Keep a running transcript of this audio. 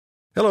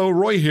Hello,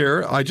 Roy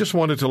here. I just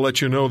wanted to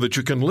let you know that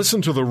you can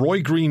listen to The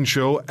Roy Green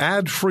Show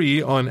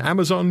ad-free on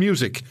Amazon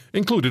Music,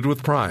 included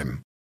with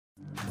Prime.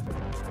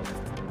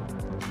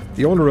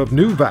 The owner of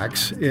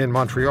Nuvax in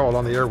Montreal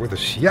on the air with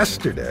us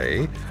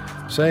yesterday,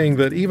 saying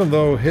that even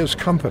though his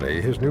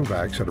company, his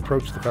Nuvax, had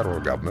approached the federal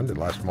government in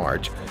last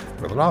March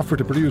with an offer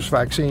to produce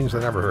vaccines, they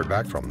never heard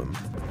back from them.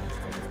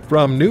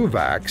 From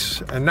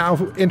Nuvax, and now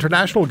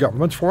international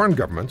governments, foreign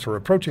governments, are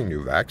approaching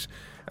Nuvax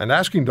and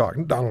asking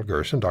Dr.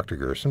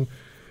 Gerson,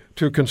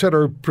 to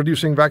consider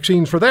producing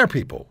vaccines for their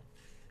people.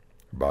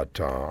 But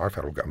our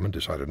federal government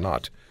decided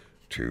not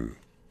to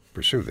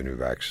pursue the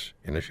Nuvax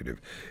initiative.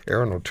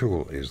 Erin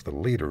O'Toole is the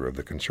leader of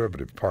the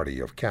Conservative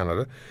Party of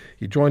Canada.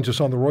 He joins us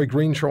on the Roy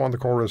Green Show on the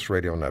Chorus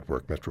Radio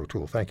Network. Mr.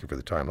 O'Toole, thank you for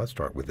the time. Let's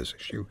start with this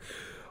issue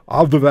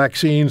of the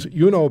vaccines.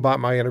 You know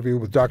about my interview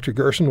with Dr.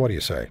 Gerson. What do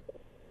you say?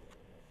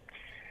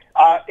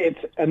 It's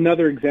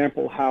another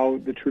example how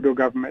the Trudeau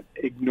government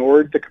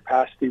ignored the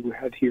capacity we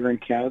had here in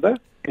Canada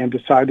and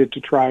decided to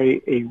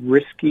try a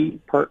risky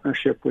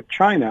partnership with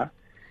China.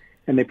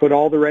 And they put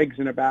all their eggs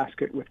in a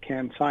basket with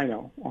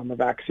CanSino on the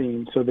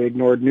vaccine. So they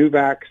ignored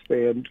Nuvax,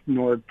 they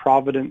ignored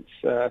Providence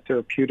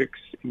Therapeutics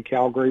in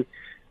Calgary,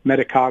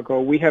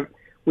 Medicago.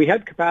 We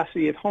had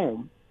capacity at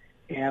home,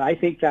 and I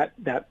think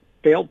that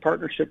failed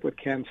partnership with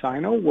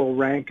CanSino will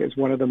rank as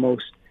one of the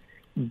most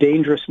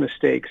dangerous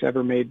mistakes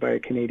ever made by a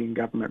Canadian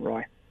government,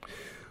 Roy.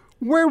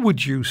 Where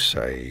would you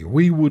say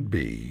we would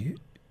be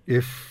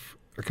if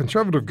a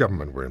Conservative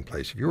government were in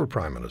place, if you were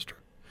Prime Minister,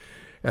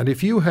 and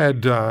if you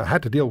had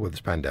had to deal with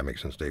this pandemic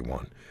since day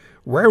one?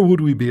 Where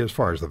would we be as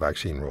far as the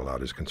vaccine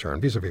rollout is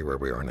concerned, vis-a-vis where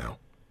we are now?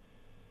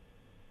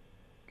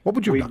 What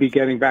would you We'd be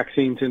getting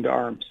vaccines into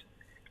arms.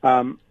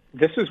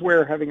 This is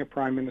where having a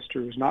Prime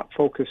Minister who's not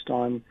focused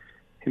on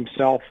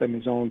himself and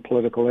his own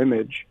political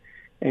image,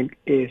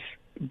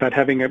 but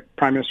having a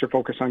Prime Minister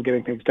focused on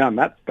getting things done.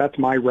 That's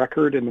my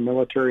record in the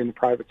military and the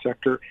private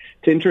sector.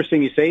 It's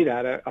interesting you say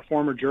that. A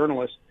former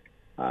journalist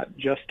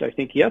just, I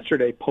think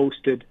yesterday,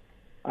 posted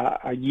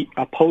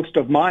a post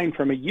of mine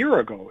from a year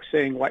ago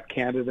saying what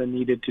Canada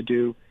needed to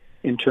do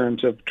in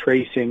terms of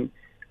tracing,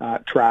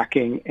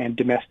 tracking, and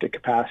domestic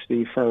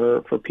capacity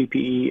for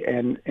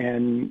PPE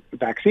and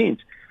vaccines.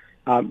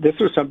 This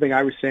was something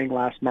I was saying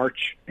last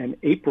March and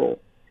April,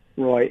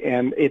 Roy,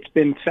 and it's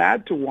been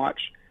sad to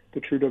watch the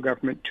Trudeau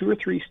government 2 or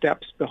 3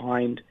 steps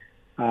behind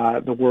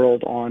the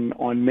world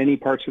on many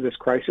parts of this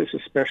crisis,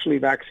 especially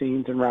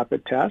vaccines and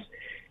rapid tests.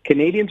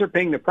 Canadians are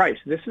paying the price.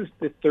 This is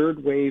the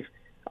third wave.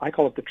 I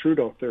call it the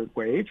Trudeau third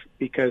wave,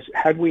 because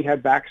had we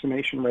had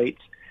vaccination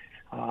rates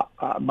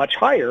much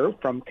higher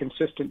from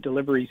consistent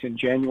deliveries in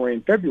January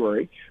and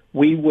February,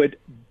 we would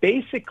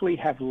basically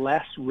have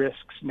less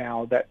risks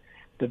now that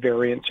the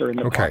variants are in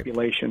the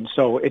population.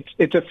 So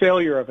it's a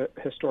failure of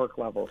historic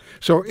levels.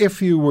 So if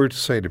you were to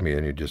say to me,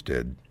 and you just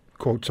did,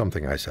 quote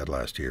something I said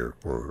last year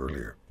or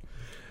earlier,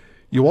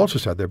 you also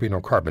said there'd be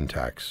no carbon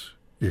tax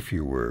if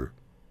you were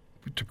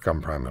to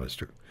become Prime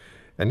Minister.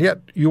 And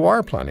yet you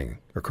are planning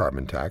a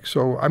carbon tax.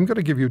 So I'm going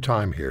to give you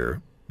time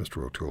here,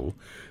 Mr. O'Toole,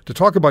 to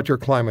talk about your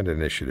climate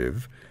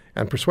initiative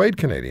and persuade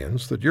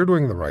Canadians that you're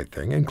doing the right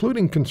thing,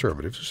 including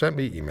Conservatives who sent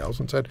me emails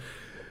and said,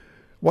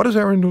 what is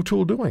Erin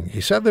O'Toole doing?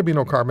 He said there'd be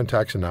no carbon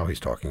tax, and now he's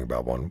talking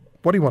about one.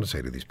 What do you want to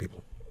say to these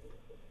people?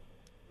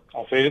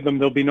 I'll say to them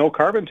there'll be no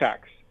carbon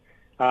tax.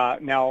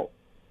 Now,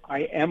 I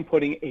am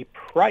putting a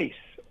price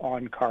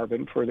on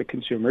carbon for the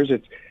consumers.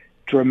 It's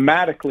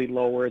dramatically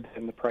lower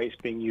than the price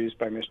being used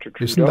by Mr.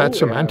 Trudeau. Isn't that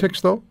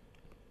semantics, though?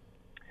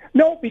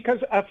 No, because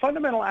a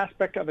fundamental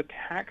aspect of a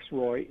tax,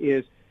 Roy,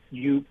 is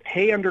you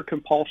pay under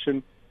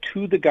compulsion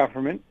to the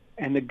government,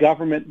 and the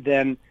government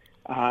then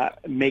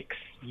makes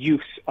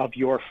use of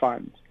your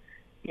funds.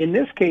 In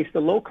this case,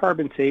 the low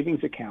carbon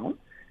savings account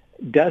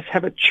does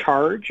have a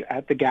charge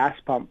at the gas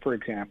pump, for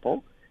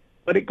example,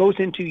 but it goes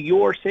into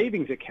your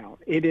savings account.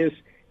 It is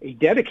a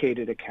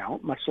dedicated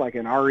account, much like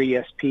an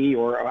RESP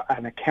or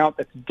an account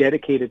that's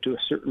dedicated to a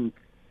certain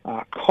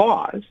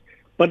cause,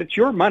 but it's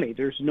your money.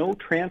 There's no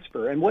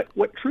transfer. And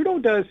what Trudeau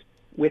does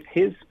with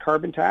his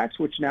carbon tax,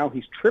 which now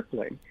he's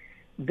tripling,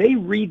 they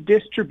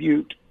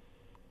redistribute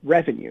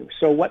revenue.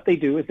 So what they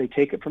do is they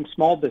take it from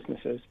small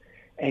businesses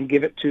and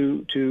give it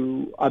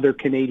to other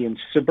Canadians.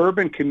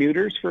 Suburban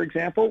commuters, for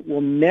example,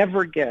 will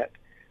never get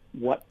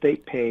what they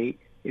pay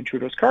in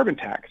Trudeau's carbon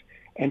tax.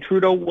 And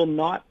Trudeau will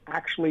not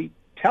actually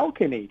tell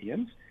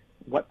Canadians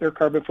what their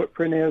carbon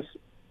footprint is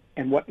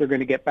and what they're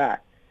going to get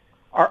back.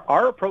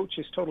 Our approach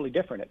is totally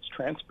different. It's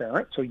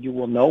transparent, so you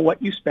will know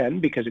what you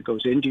spend because it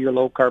goes into your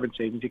low carbon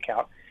savings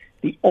account.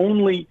 The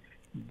only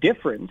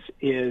difference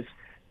is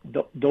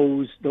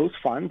those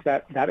funds,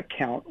 that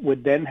account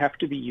would then have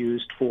to be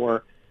used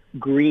for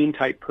green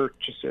type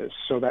purchases,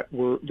 so that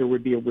there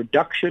would be a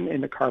reduction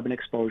in the carbon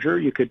exposure.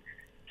 You could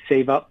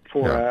save up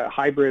for a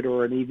hybrid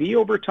or an EV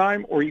over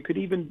time, or you could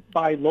even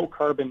buy low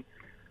carbon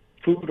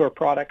food or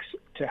products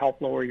to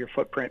help lower your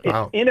footprint.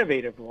 It's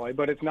innovative, Roy,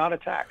 but it's not a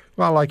tax.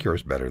 Well, I like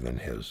yours better than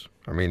his.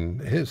 I mean,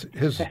 his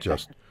is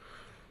just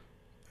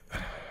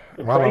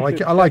Well, I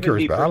like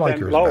yours better. I like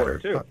yours better.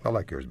 Too. I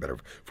like yours better.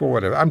 For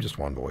whatever. I'm just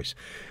one voice.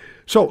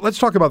 So let's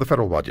talk about the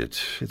federal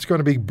budget. It's going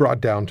to be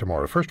brought down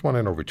tomorrow. First one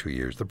in over 2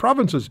 years. The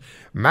provinces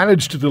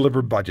managed to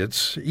deliver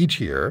budgets each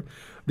year.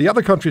 The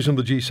other countries in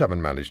the G7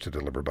 managed to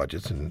deliver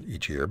budgets in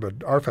each year,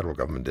 but our federal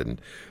government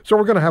didn't. So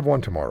we're going to have one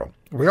tomorrow.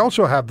 We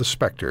also have the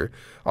specter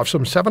of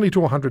some $70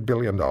 to $100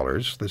 billion,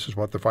 this is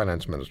what the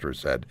finance minister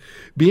said,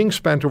 being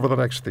spent over the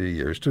next 3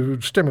 years to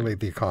stimulate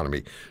the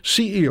economy.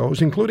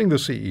 CEOs, including the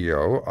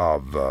CEO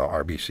of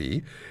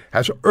RBC,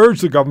 has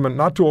urged the government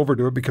not to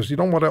overdo it because you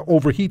don't want to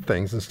overheat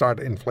things and start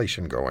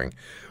inflation going.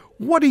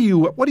 What are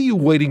you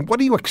waiting?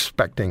 What are you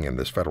expecting in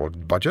this federal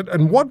budget?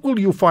 And what will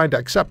you find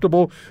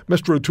acceptable,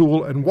 Mr.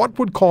 O'Toole? And what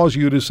would cause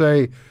you to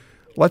say,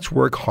 let's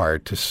work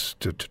hard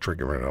to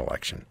trigger an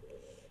election?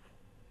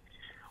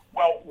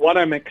 Well, what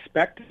I'm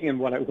expecting and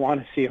what I want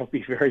to see will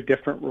be very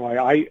different,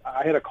 Roy. I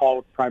had a call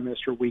with the Prime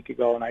Minister a week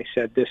ago, and I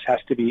said this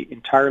has to be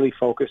entirely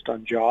focused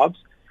on jobs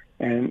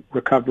and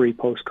recovery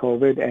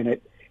post-COVID,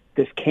 and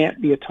this can't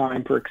be a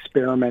time for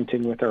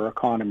experimenting with our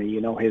economy.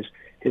 You know, his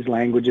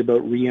language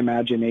about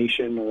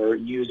reimagination or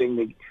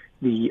using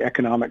the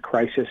economic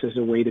crisis as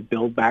a way to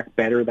build back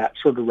better, that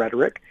sort of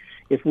rhetoric.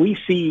 If we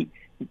see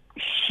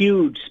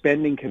huge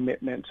spending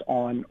commitments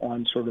on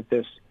sort of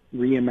this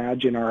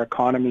reimagine our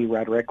economy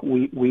rhetoric,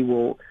 we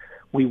will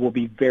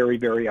be very,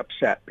 very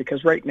upset.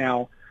 Because right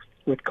now,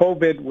 with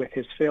COVID, with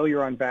his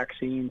failure on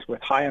vaccines,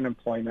 with high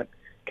unemployment,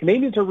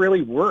 Canadians are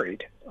really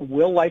worried.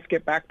 Will life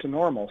get back to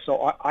normal?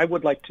 So I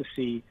would like to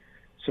see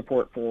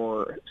support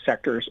for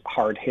sectors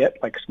hard hit,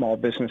 like small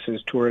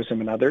businesses,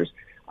 tourism, and others.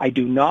 I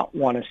do not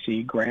want to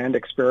see grand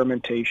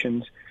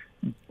experimentations,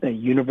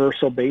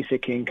 universal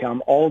basic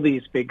income, all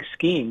these big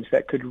schemes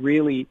that could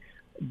really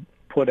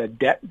put a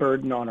debt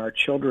burden on our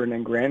children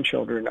and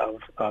grandchildren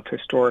of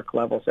historic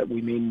levels that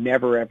we may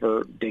never,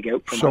 ever dig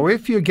out from. So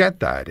if you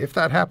get that, if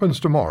that happens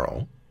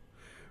tomorrow,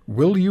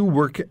 will you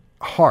work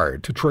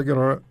hard to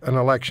trigger an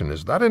election?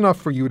 Is that enough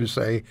for you to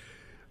say,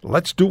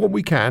 let's do what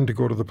we can to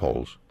go to the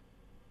polls?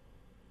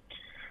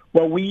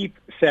 Well, we've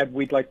said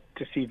we'd like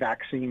to see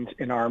vaccines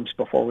in arms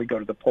before we go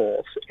to the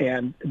polls.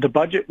 And the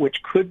budget,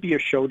 which could be a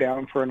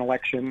showdown for an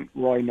election,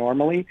 Roy,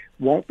 normally,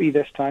 won't be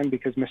this time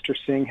because Mr.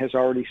 Singh has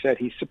already said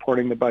he's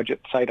supporting the budget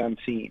sight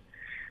unseen.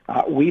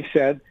 We've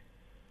said,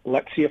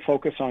 let's see a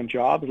focus on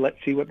jobs. Let's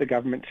see what the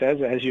government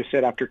says. As you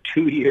said, after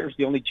 2 years,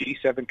 the only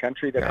G7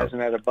 country that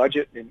hasn't had a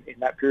budget in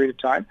that period of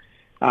time.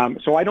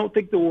 So I don't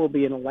think there will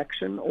be an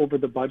election over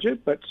the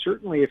budget, but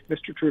certainly if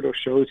Mr. Trudeau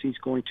shows he's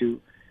going to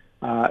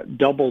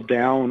double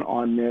down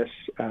on this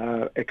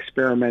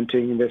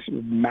experimenting, this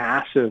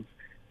massive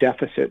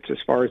deficits as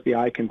far as the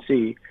eye can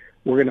see,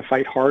 we're going to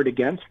fight hard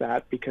against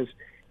that because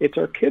it's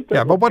our kids.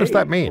 Yeah, but what does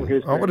that mean?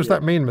 What does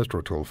that mean, Mr.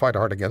 O'Toole? Fight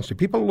hard against it.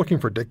 People are looking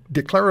for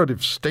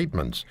declarative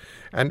statements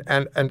and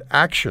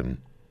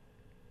action.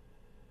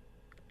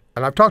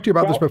 And I've talked to you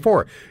about this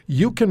before.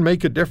 You can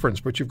make a difference,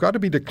 but you've got to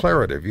be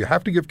declarative. You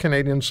have to give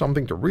Canadians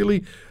something to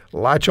really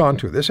latch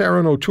onto. This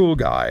Aaron O'Toole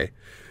guy,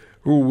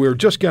 who we're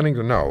just getting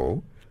to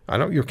know, I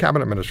know you're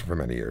cabinet minister for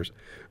many years,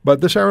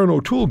 but this Aaron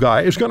O'Toole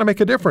guy is going to make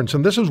a difference,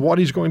 and this is what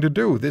he's going to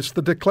do. It's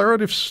the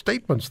declarative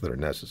statements that are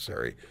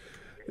necessary.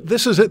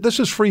 This is it. This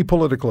is free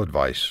political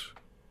advice.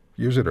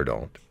 Use it or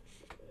don't.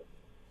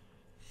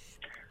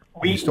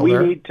 We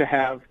need to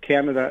have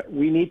Canada.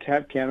 We need to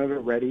have Canada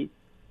ready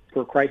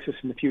for a crisis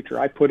in the future.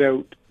 I put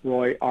out,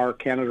 Roy, our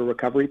Canada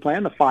Recovery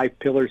Plan, the 5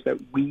 pillars that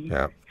we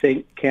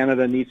think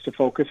Canada needs to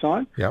focus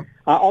on. Yeah.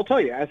 I'll tell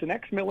you, as an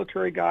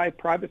ex-military guy,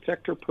 private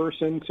sector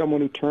person,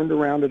 someone who turned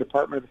around a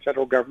department of the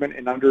federal government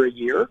in under a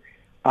year,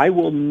 I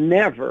will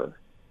never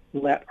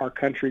let our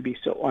country be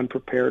so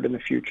unprepared in the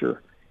future.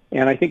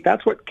 And I think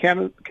that's what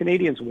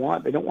Canadians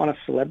want. They don't want a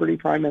celebrity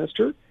prime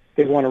minister.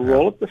 They want to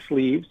roll up the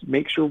sleeves,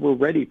 make sure we're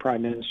ready,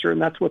 prime minister,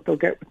 and that's what they'll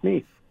get with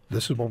me.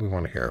 This is what we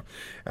want to hear.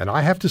 And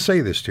I have to say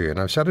this to you, and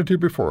I've said it to you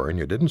before, and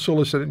you didn't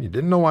solicit it, and you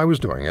didn't know I was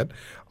doing it.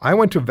 I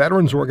went to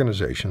veterans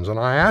organizations, and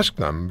I asked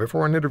them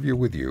before an interview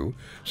with you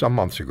some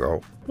months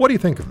ago, what do you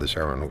think of this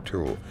Aaron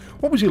O'Toole?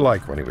 What was he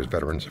like when he was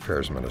Veterans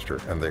Affairs Minister?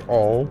 And they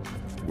all,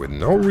 with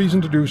no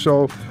reason to do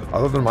so,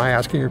 other than my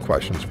asking you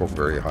questions, spoke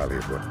very highly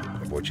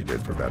of what you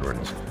did for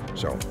veterans.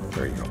 So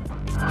there you go.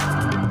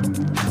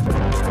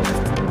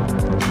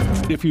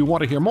 If you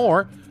want to hear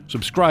more,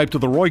 subscribe to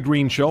The Roy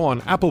Green Show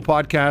on Apple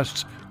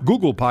Podcasts,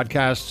 Google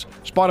Podcasts,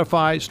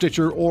 Spotify,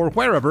 Stitcher, or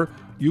wherever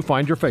you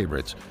find your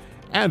favorites.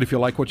 And if you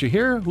like what you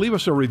hear, leave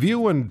us a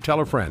review and tell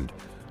a friend.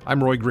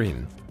 I'm Roy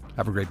Green.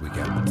 Have a great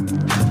weekend.